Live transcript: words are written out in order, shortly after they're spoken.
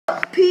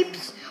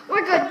peeps,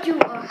 we're gonna do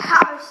a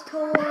house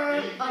tour of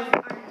our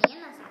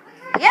Nana's.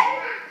 Yep.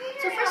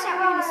 So first out,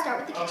 we're gonna start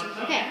with the kitchen.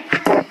 Okay.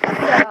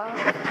 So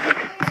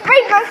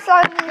bring us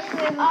on this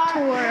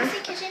tour.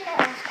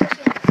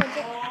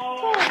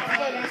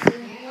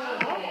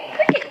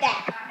 Look at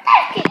that.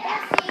 Look at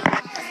that.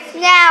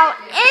 Now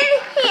in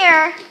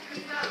here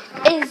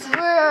is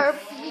where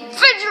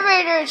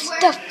refrigerator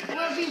stuff.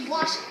 Where we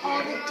wash all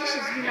the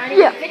dishes. You're not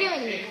even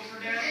videoing me.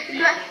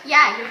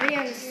 Yeah, you're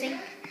videoing the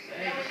sink.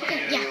 Okay,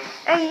 yeah.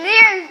 And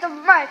there's the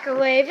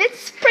microwave.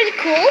 It's pretty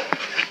cool.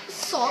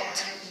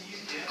 Salt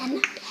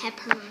and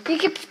pepper. You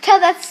can tell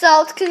that's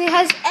salt because it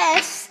has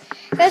S.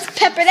 That's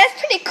pepper. That's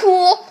pretty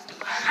cool.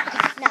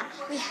 Okay, now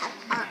we have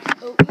our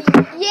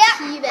oatmeal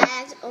tea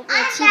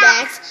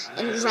bags,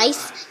 and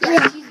rice.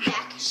 Yeah, she's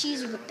back.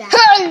 She's back.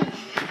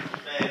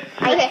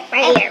 Okay,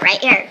 right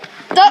here.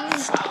 Stop.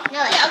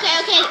 No, okay.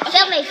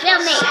 Film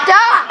me.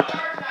 Stop.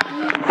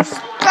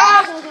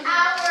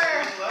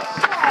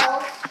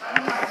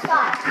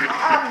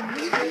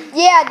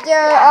 Yeah,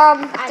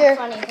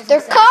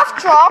 they're cough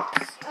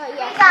drops.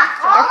 They're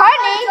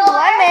honey,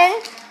 lemon.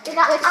 We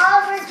got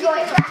all of our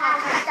joints that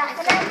have stuff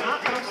in them.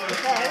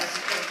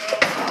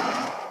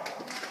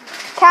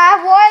 Can I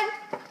have one?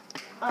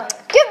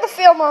 Give the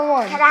filmer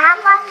one. Can I have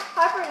one?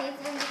 Harper needs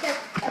them because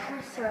of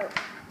her throat.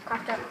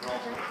 Cough drop.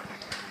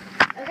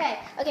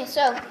 Okay,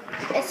 so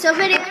it's still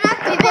videoing up.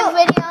 I'm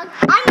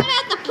gonna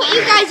have to put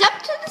you guys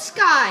up to the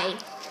sky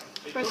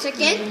for a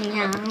second.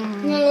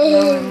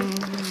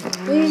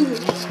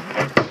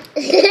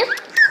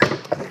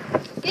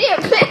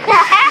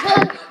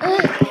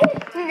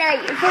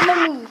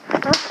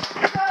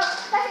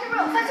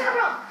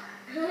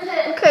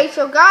 Okay,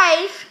 so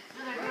guys,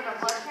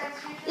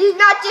 this is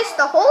not just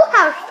the whole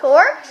house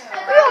tour.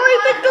 We're only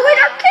doing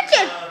our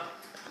kitchen.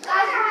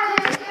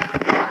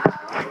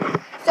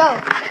 So,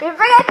 we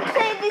forgot to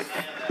say this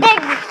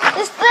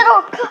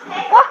little,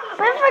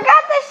 we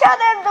forgot to show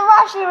them the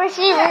washing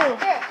machine room.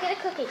 Here, get a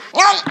cookie.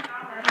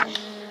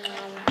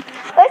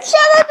 Let's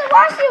show them the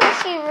washing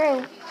machine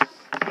room.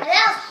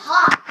 That's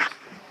hot.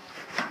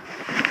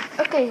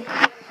 Okay,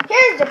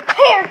 here's the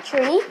pear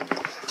tree.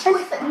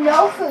 With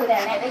no food in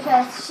it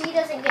because she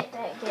doesn't get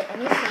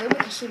any food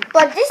because she.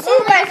 But this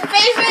is my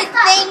favorite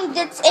thing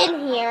that's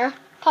in here.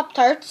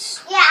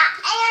 Pop-Tarts. Yeah,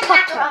 and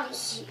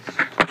Pop-Tarts.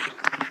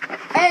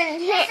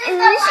 And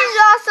this is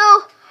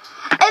also.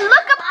 And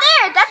look up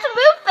there. That's a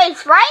moon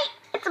face, right?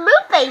 It's a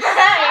moon face.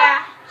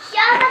 Yeah.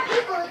 Show the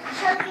people.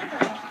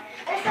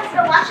 This is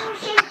the washing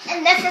machine,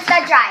 and this is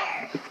the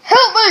dryer.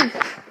 Help me.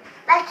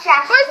 Let's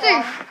trash.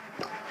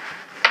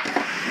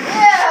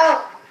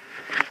 Ew.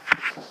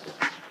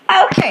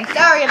 Okay,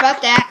 sorry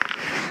about that.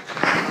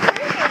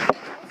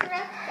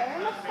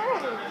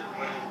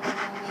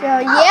 So,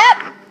 yep.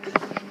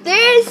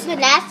 There's the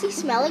nasty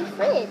smelling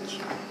fridge.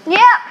 Yep.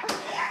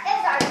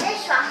 It's our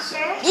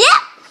dishwasher.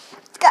 Yep.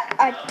 It's got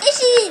our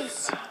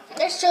dishes.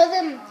 Let's show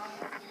them.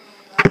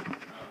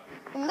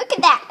 And look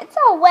at that. It's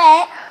all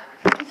wet.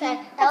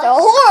 That's a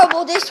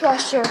horrible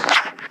dishwasher.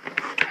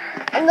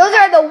 And those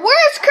are the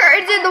worst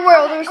curtains in the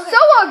world. They're so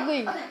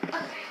ugly.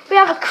 We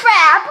have a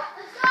crab.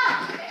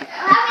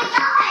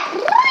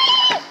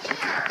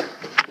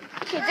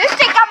 Okay, just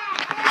take up.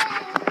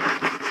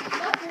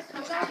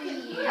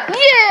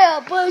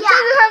 Yeah, but it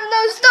doesn't have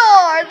no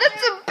star.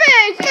 That's a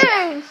big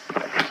thing.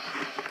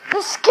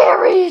 The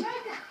scary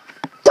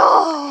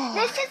dog.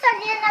 This is our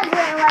Nana's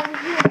room right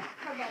here.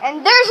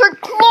 And there's her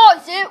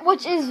closet,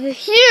 which is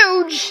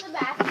huge.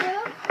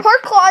 Her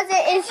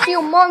closet is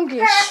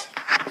humongous.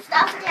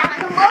 Stuffed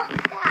animal.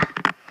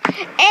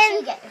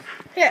 And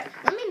here,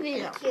 let me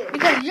video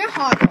because you're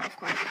hot, of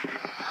course.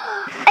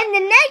 In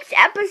the next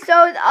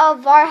episode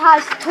of our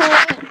house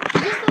tour,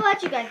 just to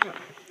let you guys know,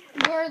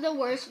 we're the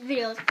worst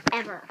videos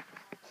ever.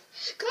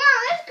 Come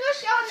on, let's go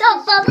show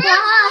them.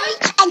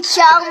 And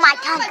show my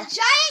tongue. A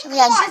giant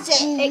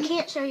closet. It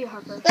can't show you,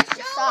 Harper. Let's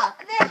show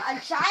them a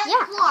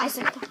giant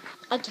closet.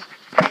 Okay.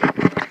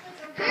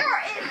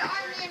 Here is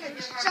our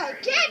Nana's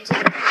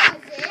gigantic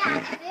closet. Yeah,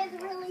 it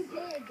is really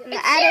big.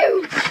 It's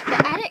huge. The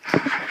attic.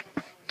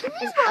 Can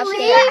you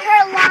believe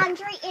her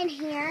laundry in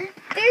here?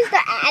 There's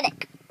the attic.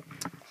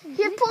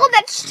 Here, pull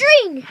that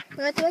string.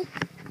 Look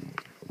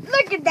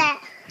at that.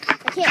 I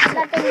can't see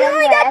nothing. You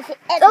only got the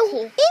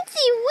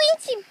itsy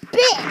weensy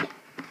bit.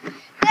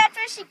 That's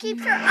where she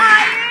keeps her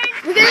iron.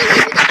 We're gonna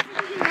leave it.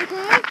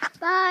 Okay.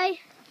 Bye.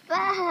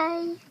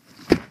 Bye.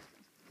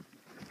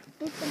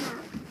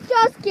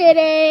 Just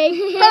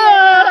kidding.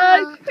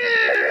 Bye.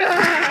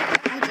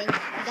 Okay.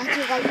 That's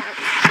you guys out.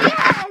 Yes.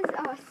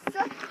 Oh, so.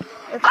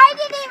 I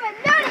didn't even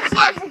notice she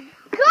was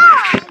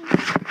gone.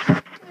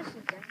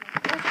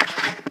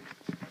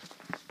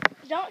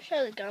 Don't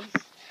show the gum.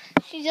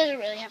 She doesn't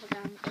really have a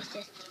gum. It's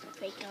just a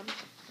fake gum.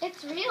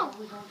 It's real.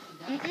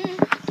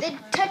 Then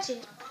touch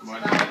it. Why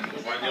do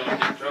you get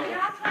in trouble?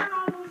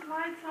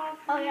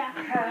 Oh, yeah.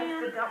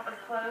 Because the dump was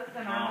closed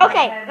and all.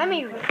 Okay, let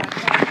me read.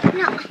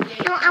 No,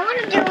 I want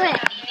to do it.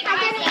 I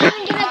didn't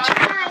even get a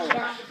try.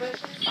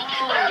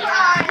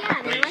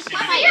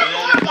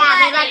 Yeah,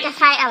 they like to to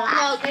fight a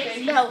lot.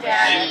 No. Keep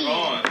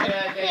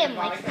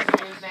going.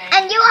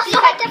 And you also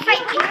have to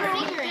fight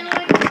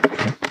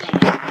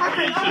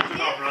Parker.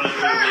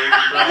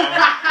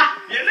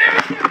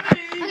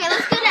 Okay,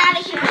 let's get out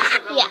of here.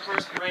 Yeah.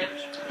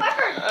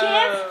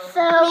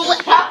 So,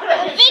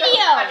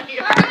 Video.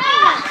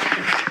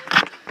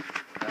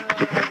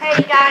 Hey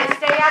guys,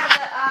 stay out of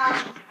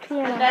the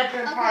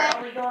bedroom part.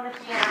 Only go in the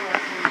piano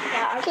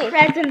lesson.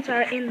 presents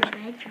are in the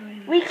bedroom.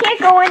 We can't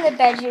go in the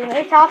bedroom.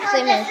 It's off This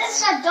limits. is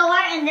the door,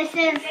 and this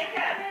is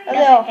A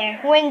little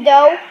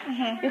window.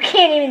 Mm-hmm. You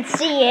can't even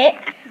see it.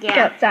 It's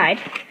outside.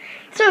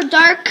 It's so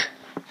dark.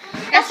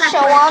 That's Let's not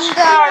show much.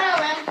 them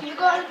dark. You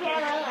go in the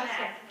piano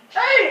lesson.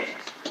 Hey!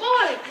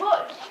 Boy!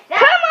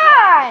 Come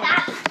on!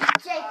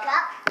 That's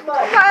Jacob. Come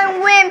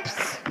on, wimps.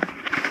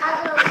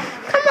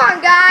 Come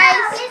on,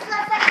 guys.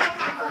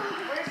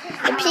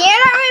 The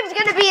piano room's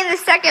gonna be in the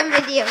second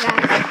video,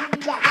 guys.